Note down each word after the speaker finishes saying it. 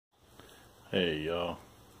Hey, y'all.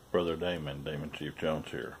 Brother Damon Chief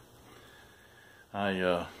Jones here.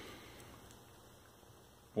 I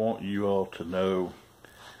want you all to know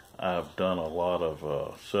I've done a lot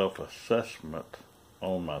of self-assessment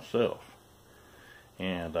on myself.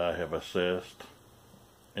 And I have assessed,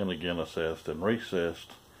 and again assessed and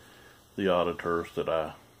recessed the auditors that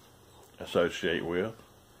I associate with,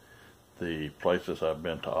 the places I've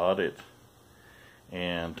been to audit,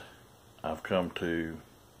 and I've come to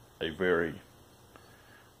a very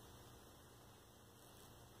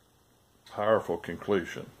powerful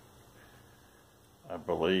conclusion. I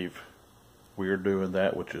believe we're doing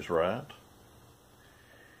that which is right,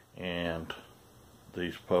 and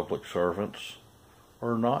these public servants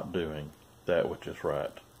are not doing that which is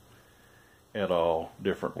right at all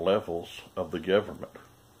different levels of the government,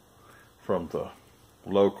 from the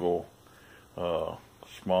local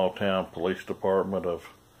small town police department of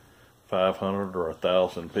 500 or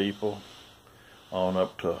 1,000 people on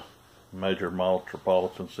up to major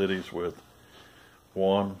metropolitan cities with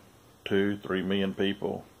 1, 2, 3 million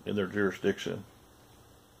people in their jurisdiction.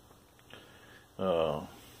 Whether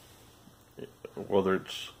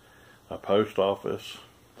it's a post office,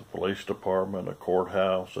 the police department, a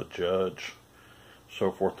courthouse, a judge,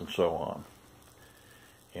 so forth and so on.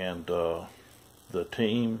 And the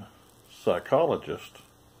team psychologist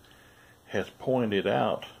has pointed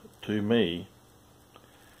out to me,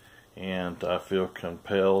 and I feel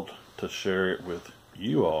compelled to share it with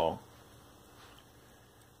you all,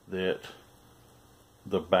 that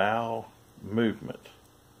the Bow movement,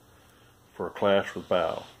 for a clash with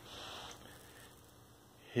Bow,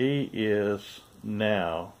 he is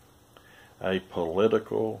now a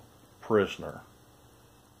political prisoner.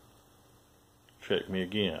 Check me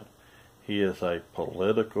again. He is a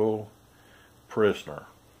political prisoner.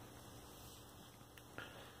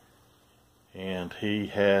 And he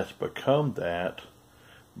has become that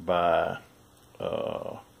by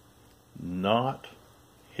not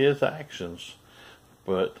his actions,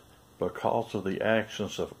 but because of the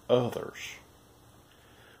actions of others.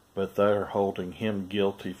 But they're holding him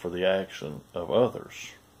guilty for the action of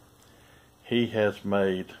others. He has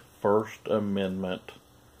made First Amendment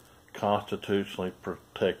constitutionally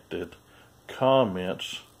protected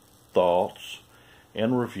comments, thoughts,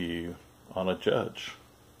 and review on a judge.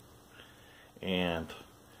 And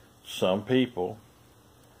some people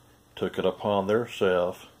took it upon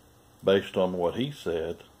themselves, based on what he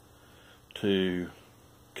said, to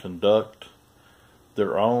conduct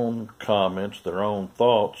their own comments, their own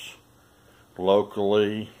thoughts,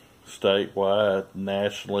 locally, statewide,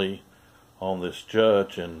 nationally, on this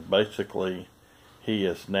judge. And basically, he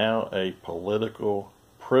is now a political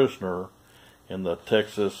prisoner in the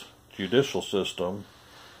Texas judicial system,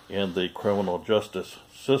 in the criminal justice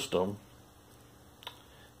system.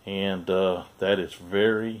 And that is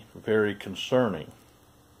very, very concerning.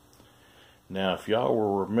 Now, if y'all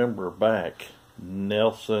will remember back,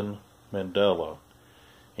 Nelson Mandela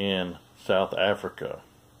in South Africa,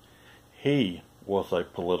 he was a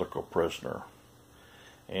political prisoner.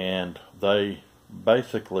 And they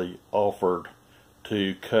basically offered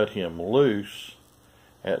to cut him loose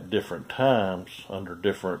at different times under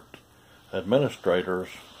different administrators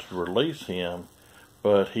to release him,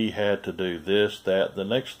 but he had to do this, that, the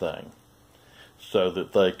next thing, so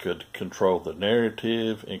that they could control the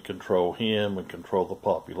narrative and control him and control the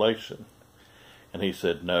population. And he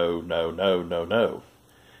said no, no, no, no, no.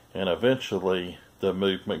 And eventually the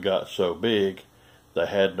movement got so big they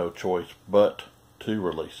had no choice but to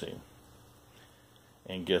release him.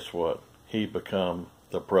 And guess what? He became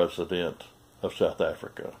the president of South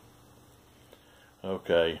Africa.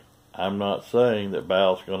 Okay, I'm not saying that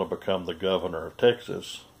Bow's going to become the governor of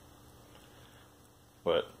Texas,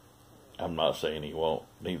 but I'm not saying he won't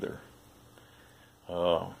neither.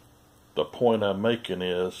 The point I'm making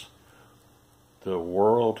is the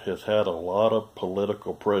world has had a lot of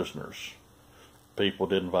political prisoners. People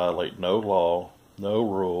didn't violate no law, no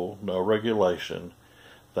rule, no regulation.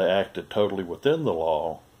 They acted totally within the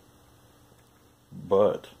law,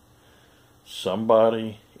 but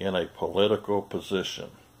somebody in a political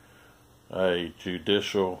position, a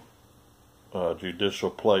judicial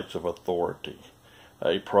place of authority,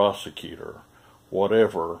 a prosecutor,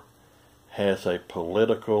 whatever, has a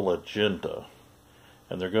political agenda,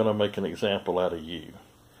 and they're going to make an example out of you.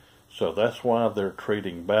 So that's why they're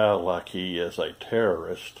treating Bow like he is a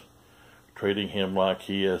terrorist, treating him like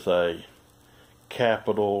he is a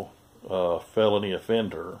capital felony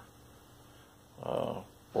offender,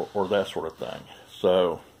 or that sort of thing.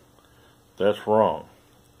 So that's wrong.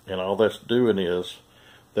 And all that's doing is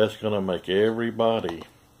that's going to make everybody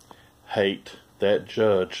hate that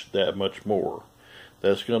judge that much more.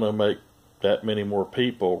 That's going to make that many more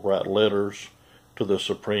people write letters to the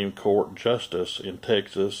Supreme Court Justice in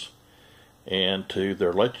Texas and to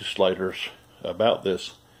their legislators about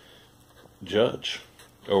this judge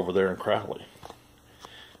over there in Crowley.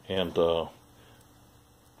 And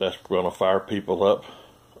that's going to fire people up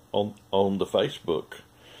on the Facebook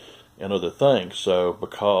and other things. So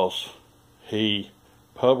because he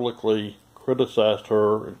publicly criticized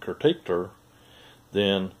her and critiqued her,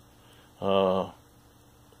 then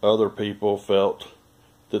other people felt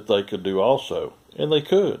that they could do also. And they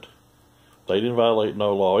could. They didn't violate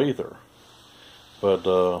no law either.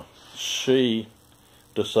 But she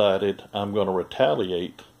decided, I'm going to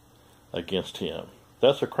retaliate against him.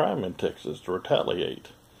 That's a crime in Texas, to retaliate.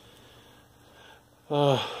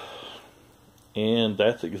 And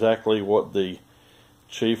that's exactly what the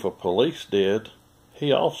chief of police did.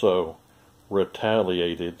 He also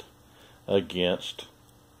retaliated against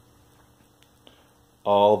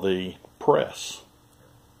all the press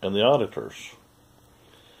and the auditors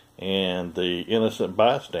and the innocent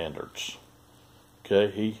bystanders.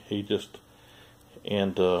 Okay, he just,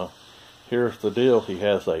 and here's the deal, he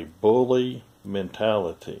has a bully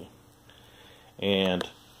mentality. And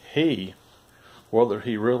he, whether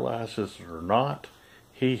he realizes it or not,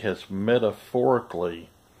 he has metaphorically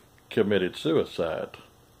committed suicide.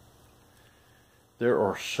 There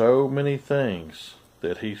are so many things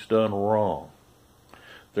that he's done wrong.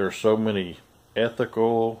 There are so many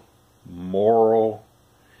ethical, moral,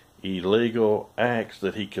 illegal acts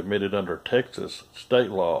that he committed under Texas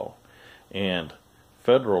state law and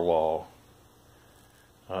federal law.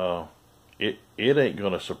 It ain't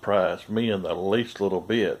going to surprise me in the least little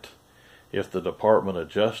bit if the Department of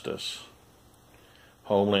Justice,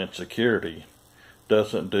 Homeland Security,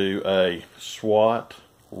 doesn't do a SWAT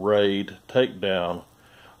raid takedown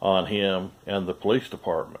on him and the police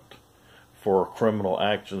department for criminal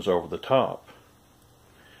actions over the top.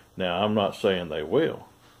 Now, I'm not saying they will,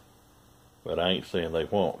 but I ain't saying they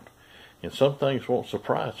won't. And some things won't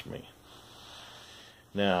surprise me.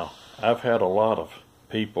 Now, I've had a lot of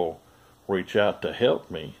people reach out to help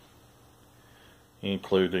me,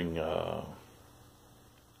 including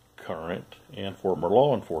current and former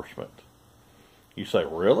law enforcement. You say,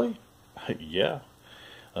 really? Yeah.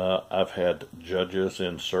 I've had judges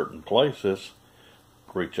in certain places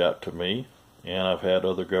reach out to me, and I've had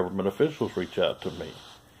other government officials reach out to me.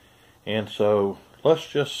 And so let's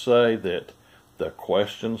just say that the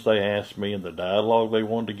questions they asked me and the dialogue they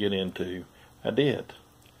wanted to get into, I did.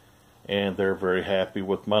 And they're very happy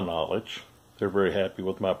with my knowledge. They're very happy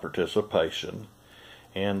with my participation.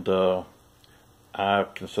 And I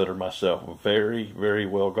consider myself very, very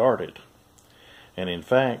well guarded. And in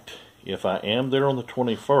fact, if I am there on the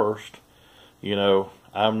 21st, you know,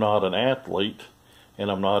 I'm not an athlete and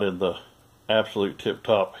I'm not in the absolute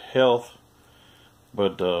tip-top health,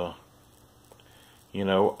 but, you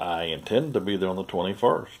know, I intend to be there on the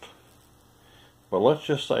 21st. But let's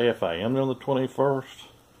just say if I am there on the 21st,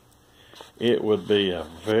 it would be a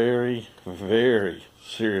very, very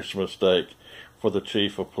serious mistake for the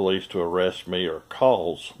chief of police to arrest me or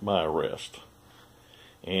cause my arrest.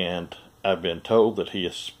 And I've been told that he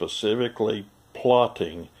is specifically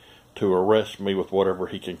plotting to arrest me with whatever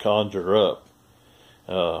he can conjure up,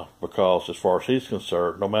 because as far as he's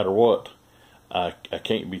concerned, no matter what, I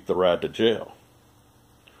can't beat the ride to jail.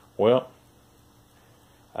 Well,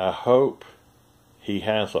 I hope he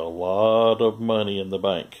has a lot of money in the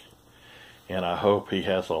bank, and I hope he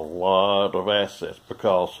has a lot of assets,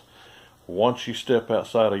 because once you step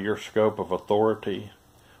outside of your scope of authority,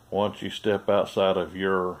 once you step outside of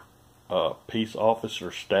your peace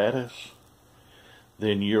officer status,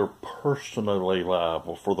 then you're personally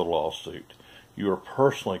liable for the lawsuit. You are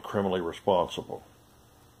personally criminally responsible.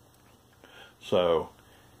 So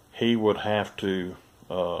he would have to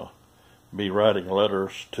be writing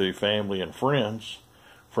letters to family and friends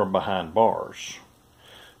from behind bars.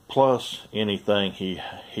 Plus anything he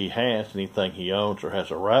has, anything he owns or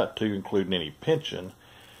has a right to, including any pension,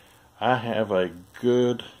 I have a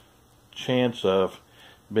good chance of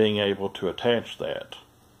being able to attach that.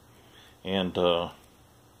 And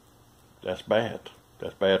that's bad.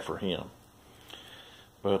 That's bad for him.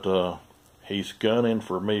 But he's gunning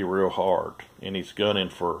for me real hard. And he's gunning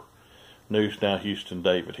for News Now Houston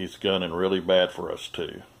David. He's gunning really bad for us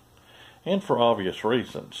too. And for obvious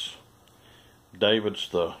reasons. David's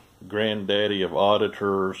the granddaddy of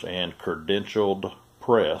auditors and credentialed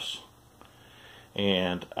press.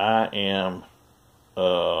 And I am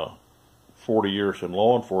 40 years in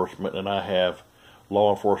law enforcement, and I have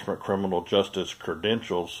law enforcement criminal justice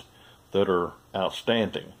credentials that are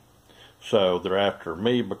outstanding. So they're after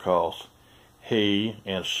me because he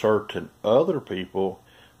and certain other people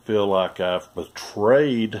feel like I've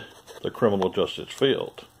betrayed the criminal justice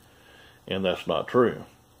field. And that's not true.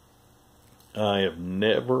 I have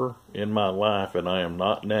never in my life, and I am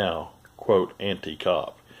not now, quote,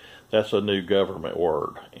 anti-cop. That's a new government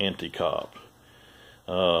word, anti-cop.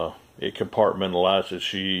 It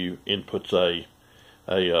compartmentalizes you, inputs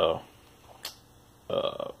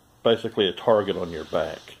basically a target on your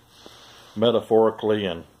back, metaphorically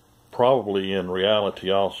and probably in reality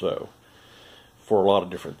also, for a lot of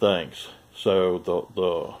different things. So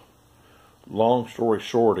the long story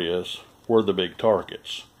short is, we're the big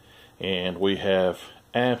targets, and we have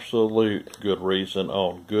absolute good reason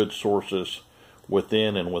on good sources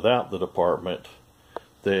within and without the department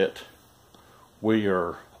that we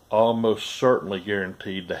are almost certainly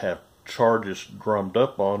guaranteed to have charges drummed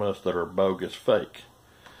up on us that are bogus, fake.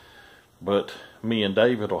 But me and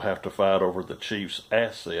David will have to fight over the chief's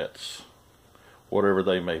assets, whatever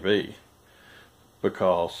they may be,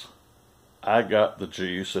 because I got the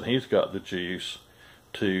juice and he's got the juice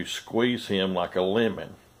to squeeze him like a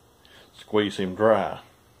lemon, squeeze him dry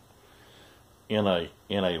in a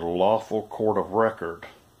lawful court of record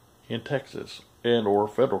in Texas and or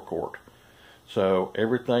federal court. So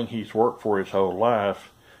everything he's worked for his whole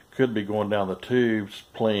life could be going down the tubes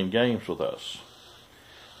playing games with us.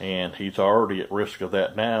 And he's already at risk of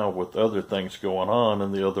that now with other things going on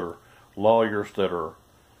and the other lawyers that are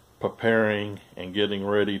preparing and getting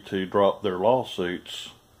ready to drop their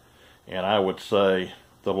lawsuits. And I would say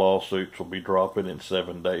the lawsuits will be dropping in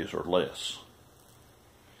 7 days or less.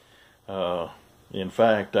 In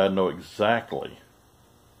fact, I know exactly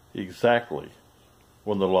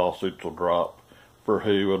when the lawsuits will drop, for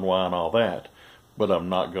who and why and all that, but I'm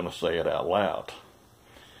not going to say it out loud.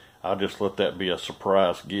 I'll just let that be a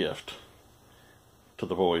surprise gift to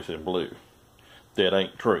the boys in blue. That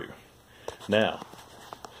ain't true. Now,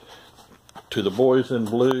 to the boys in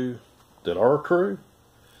blue that are true,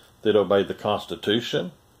 that obey the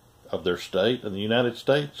Constitution of their state and the United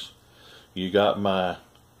States, you got my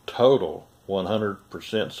total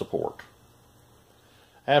 100% support.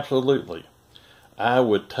 Absolutely. I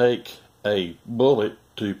would take a bullet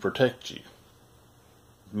to protect you.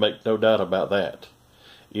 Make no doubt about that.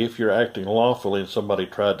 If you're acting lawfully and somebody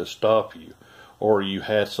tried to stop you, or you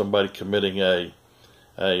had somebody committing a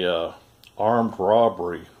armed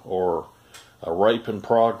robbery or a rape in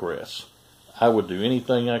progress, I would do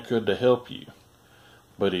anything I could to help you.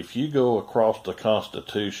 But if you go across the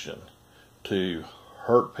Constitution to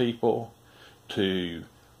hurt people, to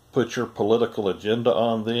put your political agenda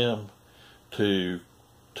on them, to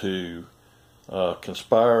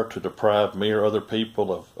conspire to deprive me or other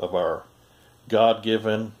people of our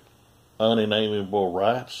God-given, unalienable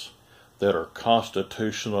rights that are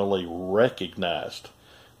constitutionally recognized.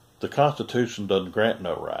 The Constitution doesn't grant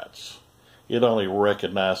no rights. It only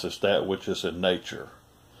recognizes that which is in nature,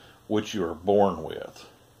 which you are born with.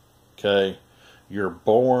 Okay? You're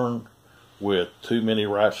born with too many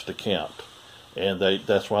rights to count. And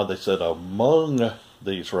that's why they said among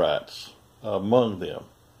these rights, among them,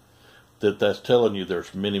 that's telling you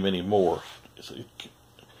there's many, many more.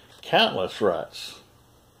 Countless rights.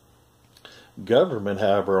 Government,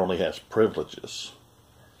 however, only has privileges.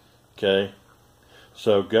 Okay?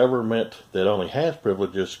 So government that only has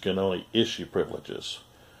privileges can only issue privileges.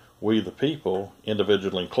 We, the people,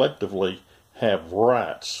 individually and collectively, have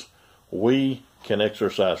rights. We can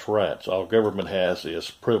exercise rights. All government has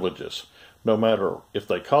is privileges. No matter if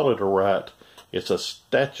they call it a right, it's a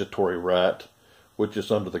statutory right, which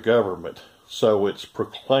is under the government. So it's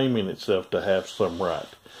proclaiming itself to have some right.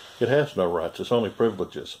 It has no rights. It's only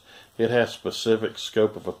privileges. It has specific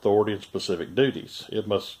scope of authority and specific duties it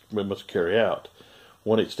must carry out.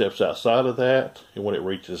 When it steps outside of that, and when it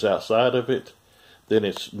reaches outside of it, then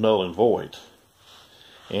it's null and void.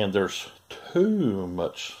 And there's too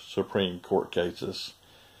much Supreme Court cases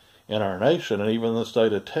in our nation, and even in the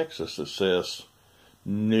state of Texas, that says,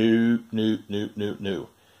 no.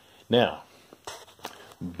 Now,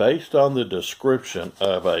 based on the description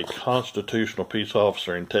of a constitutional peace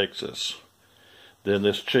officer in Texas, then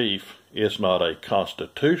this chief is not a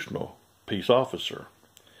constitutional peace officer.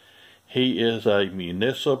 He is a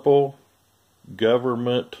municipal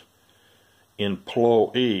government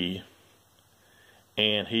employee,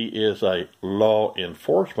 and he is a law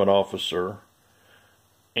enforcement officer,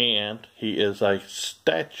 and he is a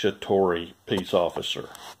statutory peace officer.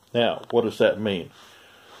 Now, what does that mean?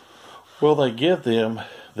 Well, they give them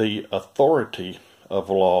the authority of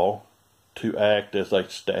law to act as a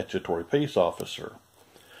statutory peace officer,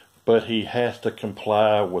 but he has to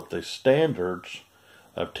comply with the standards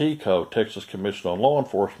of TCO, Texas Commission on Law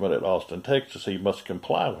Enforcement at Austin, Texas, he must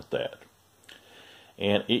comply with that.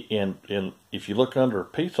 And if you look under a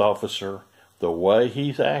peace officer, the way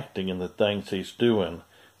he's acting and the things he's doing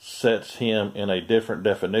sets him in a different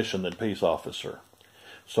definition than peace officer.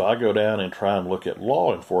 So I go down and try and look at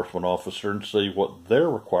law enforcement officer and see what their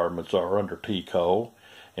requirements are under TCO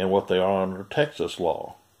and what they are under Texas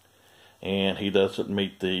law. And he doesn't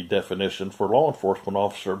meet the definition for law enforcement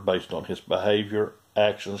officer based on his behavior,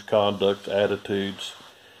 actions, conduct, attitudes,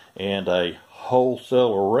 and a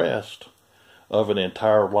wholesale arrest of an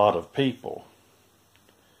entire lot of people.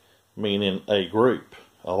 Meaning a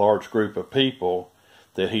large group of people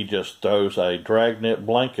that he just throws a dragnet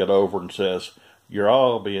blanket over and says, you're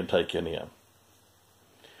all being taken in.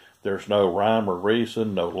 There's no rhyme or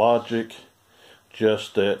reason, no logic,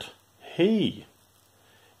 just that he,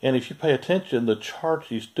 and if you pay attention, the charge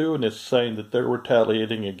he's doing is saying that they're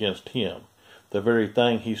retaliating against him, the very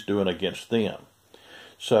thing he's doing against them.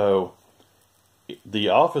 So the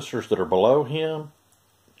officers that are below him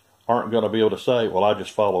aren't going to be able to say, well, I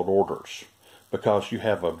just followed orders, because you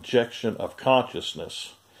have objection of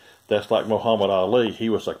consciousness. That's like Muhammad Ali. He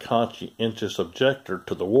was a conscientious objector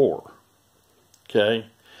to the war. Okay?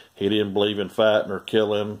 He didn't believe in fighting or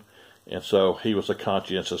killing, and so he was a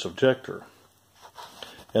conscientious objector.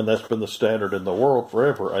 And that's been the standard in the world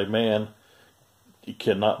forever. A man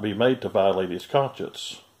cannot be made to violate his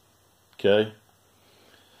conscience. Okay?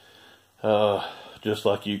 Just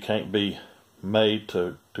like you can't be made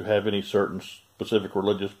to have any certain specific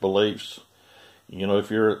religious beliefs. You know, if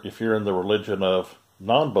you're in the religion of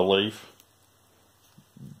non-belief,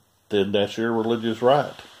 then that's your religious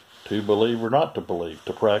right to believe or not to believe,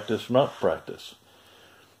 to practice or not practice.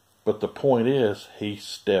 But the point is, he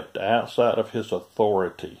stepped outside of his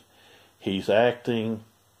authority. He's acting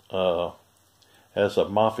as a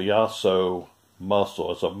mafioso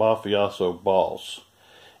muscle, as a mafioso boss.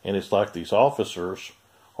 And it's like these officers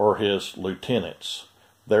are his lieutenants.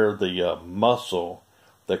 They're the muscle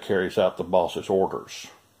that carries out the boss's orders.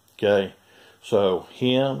 Okay? So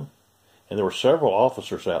him, and there were several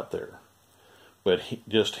officers out there, but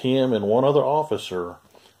just him and one other officer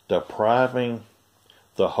depriving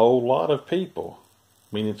the whole lot of people,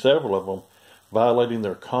 meaning several of them, violating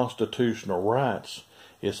their constitutional rights,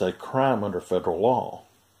 is a crime under federal law.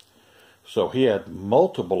 So he had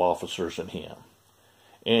multiple officers in him,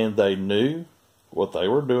 and they knew what they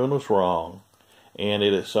were doing was wrong, and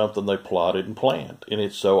it is something they plotted and planned, and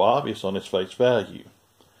it's so obvious on its face value.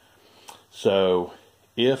 So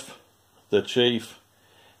if the chief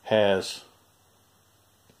has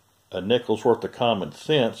a nickel's worth of common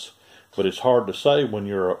sense, but it's hard to say when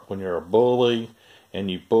you're a bully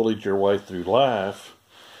and you've bullied your way through life,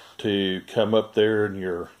 to come up there and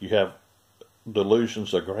you have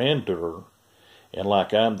delusions of grandeur, and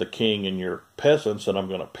like I'm the king and you're peasants and I'm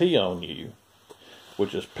going to pee on you,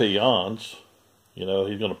 which is peons, you know,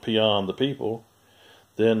 he's going to pee on the people,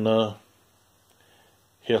 then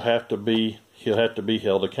he'll have to be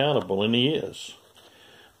held accountable, and he is.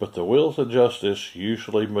 But the wheels of justice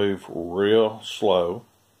usually move real slow,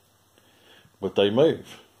 but they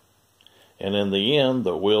move. And in the end,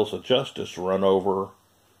 the wheels of justice run over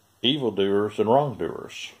evildoers and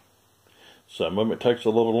wrongdoers. Some of them it takes a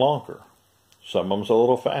little longer. Some of them's a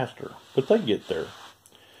little faster, but they get there.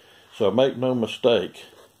 So make no mistake,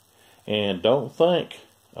 and don't think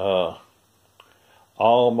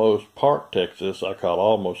Almost Park, Texas, I call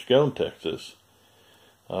Almost Gone, Texas,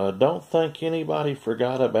 don't think anybody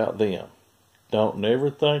forgot about them. Don't never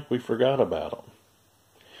think we forgot about them.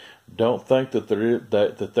 Don't think that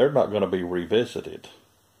they're not going to be revisited.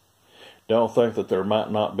 Don't think that there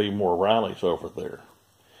might not be more rallies over there.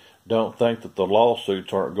 Don't think that the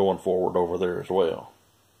lawsuits aren't going forward over there as well.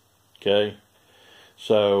 Okay?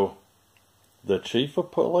 So, the chief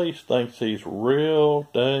of police thinks he's real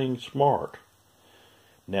dang smart.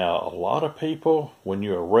 Now, a lot of people, when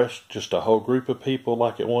you arrest just a whole group of people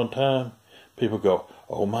like at one time, people go,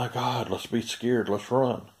 oh my God, let's be scared, let's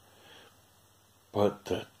run. But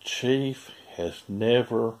the chief has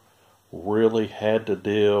never really had to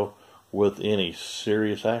deal with any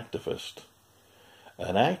serious activist.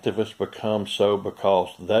 An activist becomes so because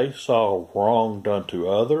they saw wrong done to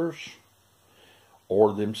others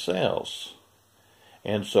or themselves.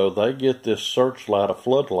 And so they get this searchlight, a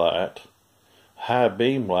floodlight, high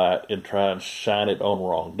beam light, and try and shine it on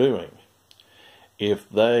wrongdoing. If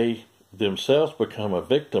they themselves become a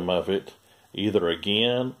victim of it, either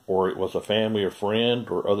again, or it was a family or friend,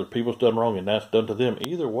 or other people's done wrong and that's done to them,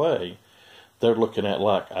 either way, they're looking at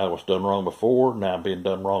like, I was done wrong before, now I'm being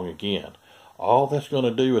done wrong again. All that's going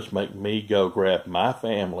to do is make me go grab my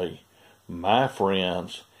family, my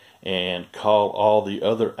friends and call all the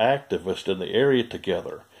other activists in the area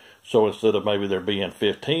together. So instead of maybe there being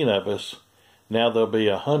 15 of us, now there'll be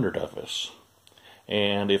 100 of us.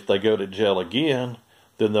 And if they go to jail again,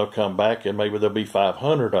 then they'll come back and maybe there'll be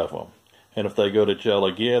 500 of them. And if they go to jail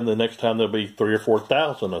again, the next time there'll be 3,000 or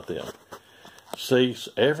 4,000 of them. See,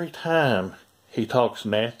 every time he talks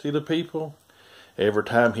nasty to people, every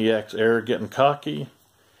time he acts arrogant and cocky,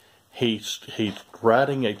 he's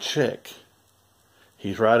writing a check.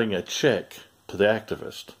 He's writing a check to the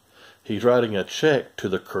activist. He's writing a check to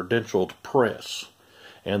the credentialed press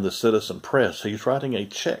and the citizen press. He's writing a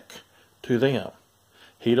check to them.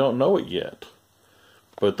 He don't know it yet.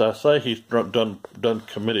 But I say he's done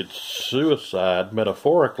committed suicide,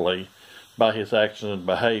 metaphorically, by his actions and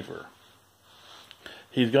behavior.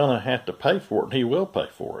 He's going to have to pay for it, and he will pay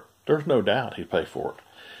for it. There's no doubt he'll pay for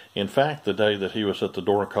it. In fact, the day that he was at the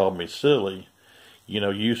door and called me silly,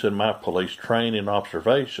 using my police training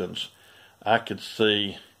observations, I could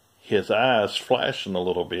see his eyes flashing a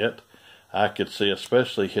little bit. I could see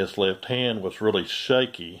especially his left hand was really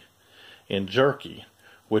shaky and jerky,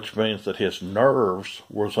 which means that his nerves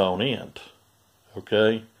was on end.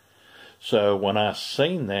 Okay? So when I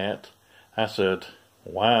seen that, I said,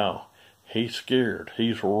 wow, he's scared.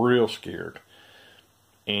 He's real scared.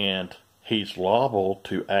 And he's liable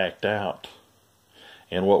to act out.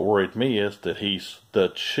 And what worried me is that he's the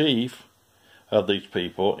chief of these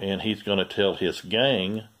people, and he's going to tell his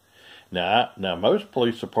gang. Now most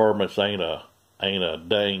police departments ain't a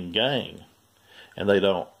dang gang, and they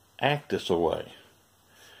don't act this way.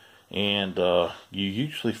 And you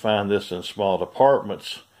usually find this in small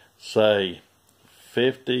departments, say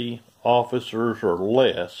 50 officers or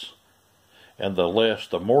less, and the less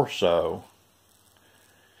the more so,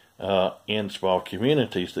 in small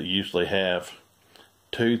communities that usually have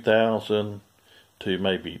 2,000 to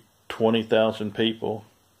maybe 20,000 people,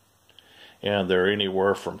 and they're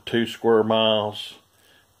anywhere from 2 square miles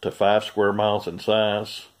to 5 square miles in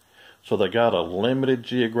size. So they got a limited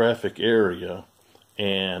geographic area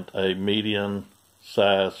and a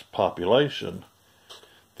medium-sized population.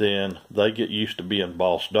 Then they get used to being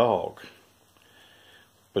boss dog.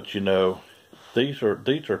 But these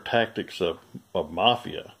are tactics of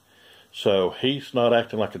mafia. So he's not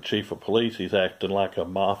acting like a chief of police, he's acting like a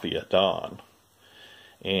mafia don.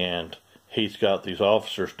 And he's got these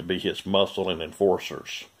officers to be his muscle and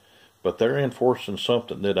enforcers. But they're enforcing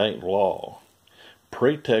something that ain't law.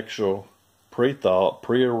 Pretextual, pre-thought,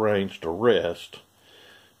 prearranged arrest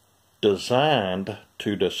designed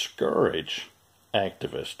to discourage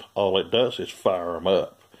activists. All it does is fire them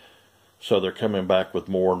up. So they're coming back with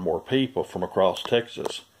more and more people from across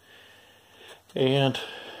Texas. And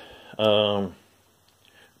don't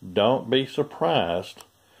be surprised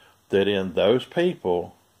that in those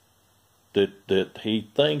people that he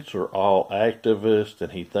thinks are all activists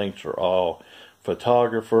and he thinks are all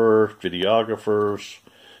photographers, videographers,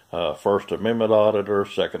 First Amendment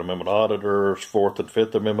auditors, Second Amendment auditors, Fourth and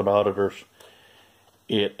Fifth Amendment auditors,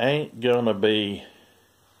 it ain't gonna be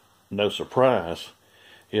no surprise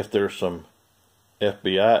if there's some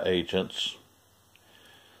FBI agents,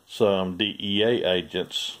 some DEA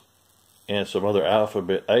agents, and some other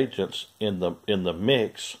alphabet agents in the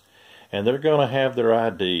mix, and they're going to have their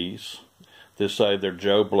IDs that say they're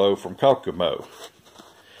Joe Blow from Kokomo.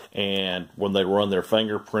 And when they run their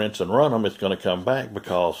fingerprints and run them, it's going to come back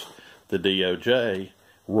because the DOJ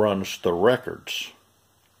runs the records.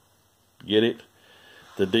 Get it?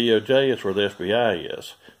 The DOJ is where the FBI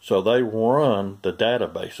is. So they run the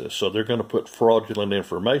databases. So they're going to put fraudulent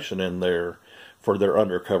information in there for their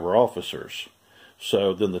undercover officers.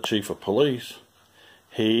 So then the chief of police,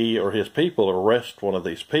 he or his people arrest one of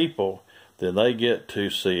these people, then they get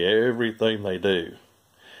to see everything they do.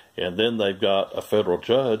 And then they've got a federal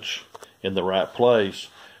judge in the right place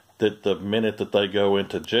that the minute that they go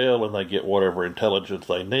into jail and they get whatever intelligence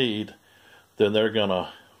they need, then they're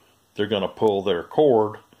gonna pull their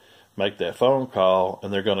cord, make that phone call,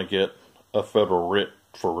 and they're gonna get a federal writ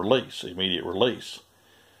for release, immediate release.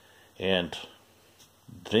 And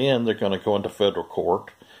then they're going to go into federal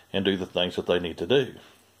court and do the things that they need to do.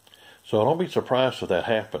 So don't be surprised if that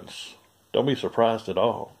happens. Don't be surprised at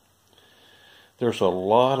all. There's a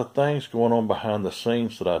lot of things going on behind the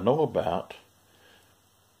scenes that I know about,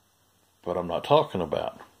 but I'm not talking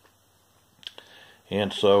about.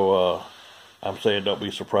 And so I'm saying don't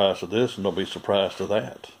be surprised at this and don't be surprised at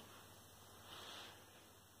that.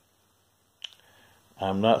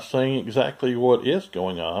 I'm not saying exactly what is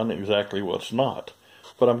going on, exactly what's not.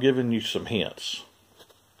 But I'm giving you some hints.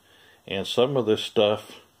 And some of this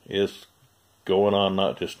stuff is going on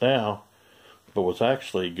not just now, but was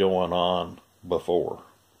actually going on before.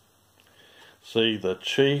 See, the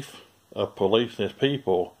chief of police and his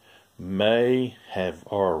people may have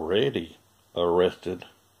already arrested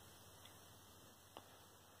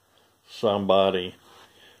somebody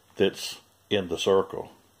that's in the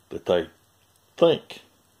circle that they think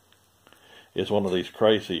is one of these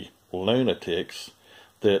crazy lunatics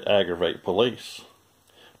that aggravate police,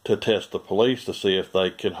 to test the police to see if they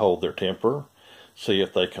can hold their temper, see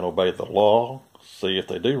if they can obey the law, see if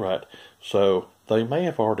they do right. So they may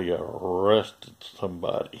have already arrested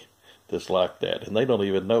somebody that's like that, and they don't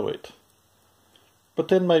even know it. But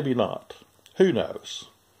then maybe not. Who knows?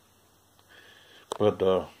 But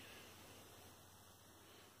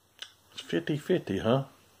it's 50-50, huh?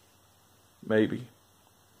 Maybe.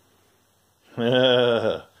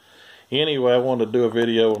 Anyway, I wanted to do a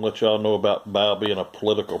video and let y'all know about Bao being a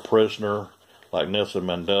political prisoner like Nelson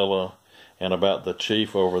Mandela, and about the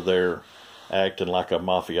chief over there acting like a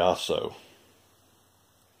mafioso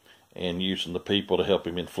and using the people to help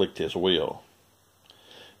him inflict his will.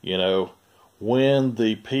 You know, when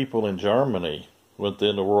the people in Germany went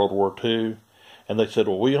into World War II, and they said,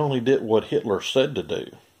 well, we only did what Hitler said to do,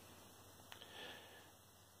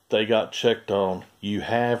 they got checked on. You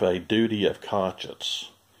have a duty of conscience.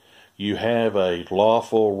 You have a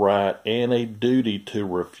lawful right and a duty to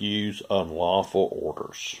refuse unlawful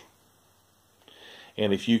orders.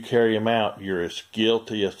 And if you carry them out, you're as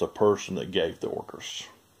guilty as the person that gave the orders.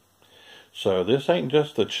 So this ain't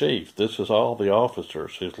just the chief. This is all the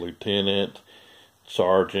officers, his lieutenant,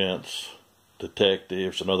 sergeants,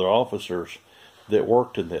 detectives, and other officers that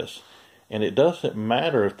worked in this. And it doesn't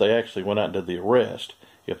matter if they actually went out and did the arrest.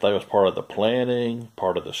 If they was part of the planning,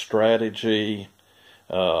 part of the strategy,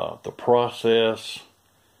 the process,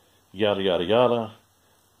 yada, yada, yada,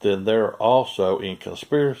 then they're also in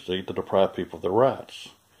conspiracy to deprive people of their rights.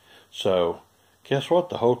 So, guess what?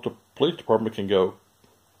 The whole police department can go,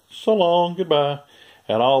 so long, goodbye,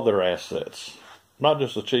 and all their assets, not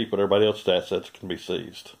just the chief, but everybody else's assets, can be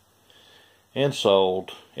seized and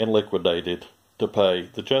sold and liquidated to pay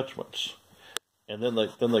the judgments. And then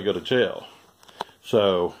they go to jail.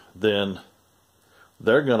 So then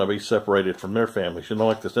they're going to be separated from their families. You know,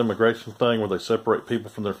 like this immigration thing where they separate people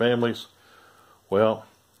from their families? Well,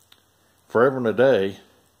 forever and a day,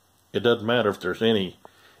 it doesn't matter if there's any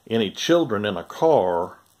children in a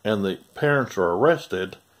car and the parents are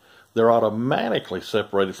arrested, they're automatically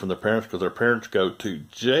separated from their parents because their parents go to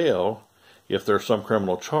jail if there's some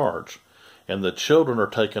criminal charge. And the children are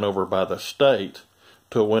taken over by the state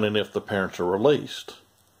to when and if the parents are released.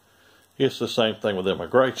 It's the same thing with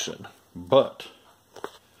immigration. But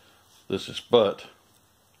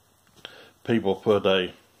people put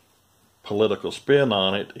a political spin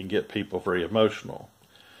on it and get people very emotional.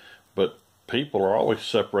 But people are always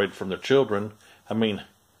separated from their children. I mean,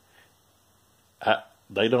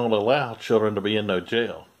 they don't allow children to be in no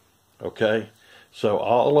jail. Okay? So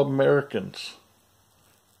all Americans,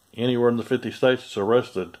 anywhere in the 50 states that's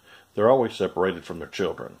arrested, they're always separated from their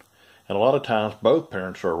children. And a lot of times both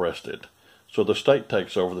parents are arrested. So the state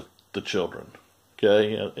takes over the children.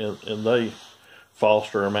 Okay? And they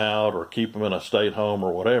foster them out or keep them in a state home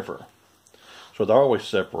or whatever. So they're always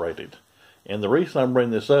separated. And the reason I'm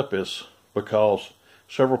bringing this up is because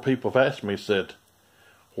several people have asked me, said,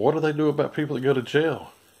 what do they do about people that go to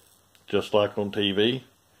jail? Just like on TV.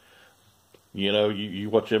 You know, you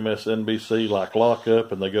watch MSNBC like Lock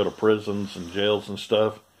Up, and they go to prisons and jails and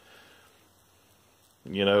stuff.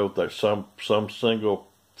 You know, there's some single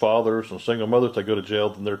fathers and single mothers, they go to jail,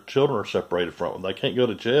 then their children are separated from them. They can't go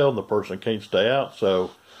to jail and the person can't stay out.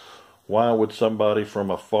 So why would somebody from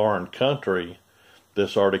a foreign country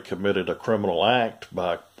that's already committed a criminal act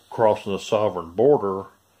by crossing the sovereign border,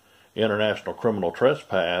 international criminal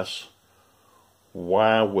trespass,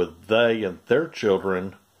 why would they and their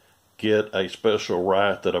children get a special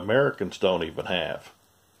right that Americans don't even have?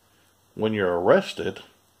 When you're arrested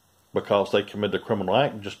because they committed a criminal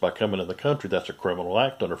act just by coming in the country, that's a criminal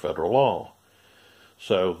act under federal law.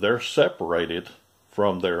 So they're separated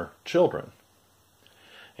from their children.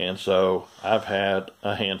 And so I've had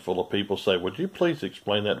a handful of people say, would you please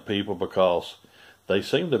explain that to people, because they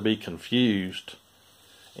seem to be confused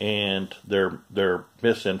and they're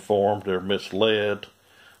misinformed, they're misled,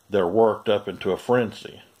 they're worked up into a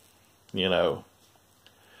frenzy, you know.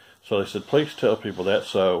 So they said, please tell people that.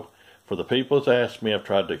 So for the people that's asked me, I've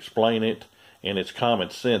tried to explain it, and it's common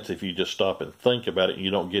sense if you just stop and think about it and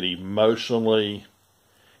you don't get emotionally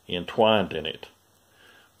entwined in it.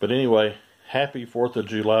 But anyway, happy 4th of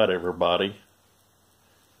July to everybody.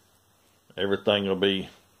 Everything will be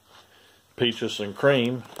peaches and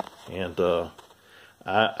cream, and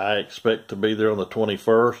I expect to be there on the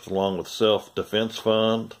 21st along with Self-Defense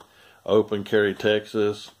Fund, Open Carry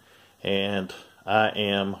Texas, and I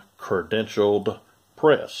am credentialed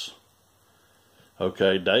press.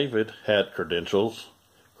 Okay, David had credentialed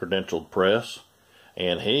press,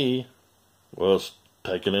 and he was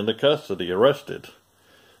taken into custody, arrested.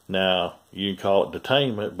 Now, you can call it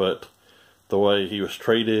detainment, but the way he was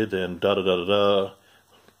treated and da-da-da-da-da,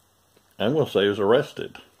 I'm going to say he was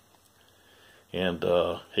arrested. And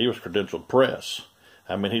he was credentialed press.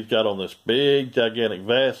 I mean, he's got on this big, gigantic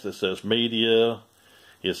vest that says media,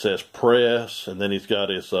 it says press, and then he's got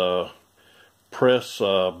his press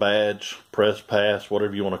badge, press pass,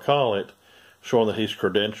 whatever you want to call it, showing that he's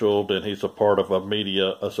credentialed and he's a part of a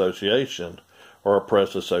media association or a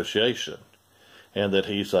press association, and that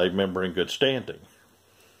he's a member in good standing.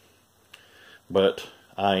 But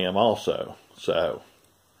I am also. So,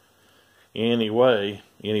 anyway,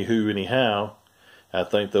 anywho, anyhow, I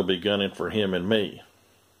think they'll be gunning for him and me.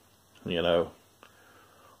 You know,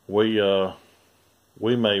 we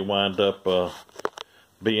may wind up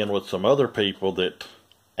being with some other people that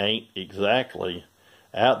ain't exactly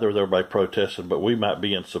out there everybody protesting, but we might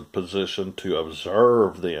be in some position to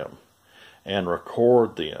observe them and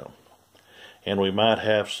record them. And we might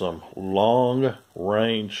have some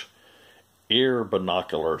long-range ear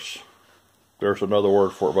binoculars. There's another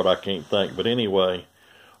word for it, but I can't think. But anyway,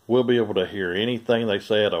 we'll be able to hear anything they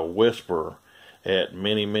say at a whisper at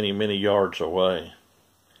many, many, many yards away.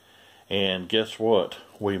 And guess what?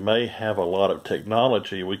 We may have a lot of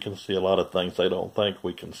technology. We can see a lot of things they don't think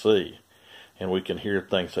we can see. And we can hear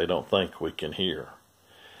things they don't think we can hear.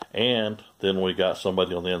 And then we got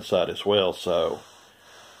somebody on the inside as well. So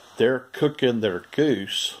they're cooking their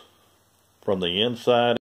goose from the inside